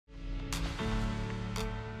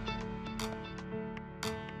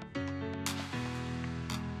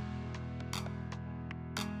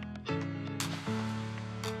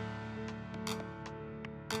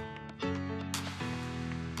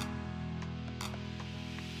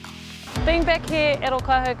Being back here at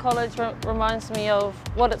Okaiho College reminds me of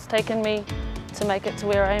what it's taken me to make it to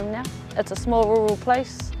where I am now. It's a small rural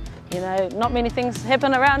place, you know, not many things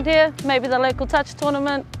happen around here, maybe the local touch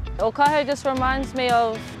tournament. Okaiho just reminds me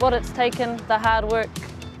of what it's taken, the hard work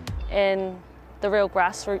and the real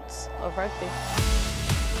grassroots of rugby.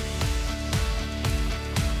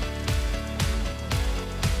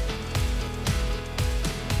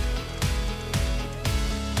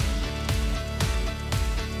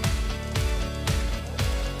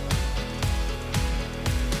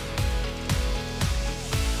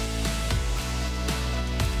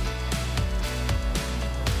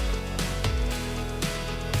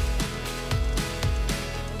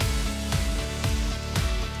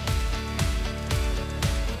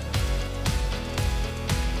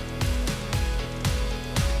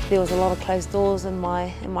 There was a lot of closed doors in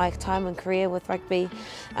my time and career with rugby,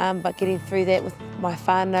 but getting through that with my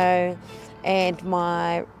whānau and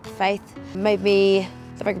my faith made me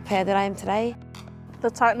the rugby player that I am today. The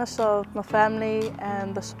tightness of my family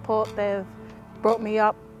and the support they've brought me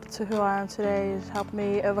up to who I am today has helped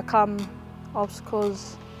me overcome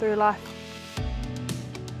obstacles through life.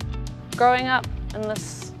 Growing up in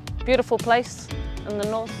this beautiful place in the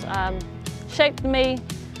north shaped me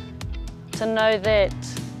to know that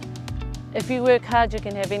if you work hard, you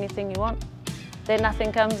can have anything you want. That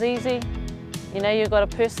nothing comes easy. You know, you've got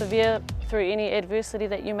to persevere through any adversity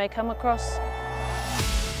that you may come across.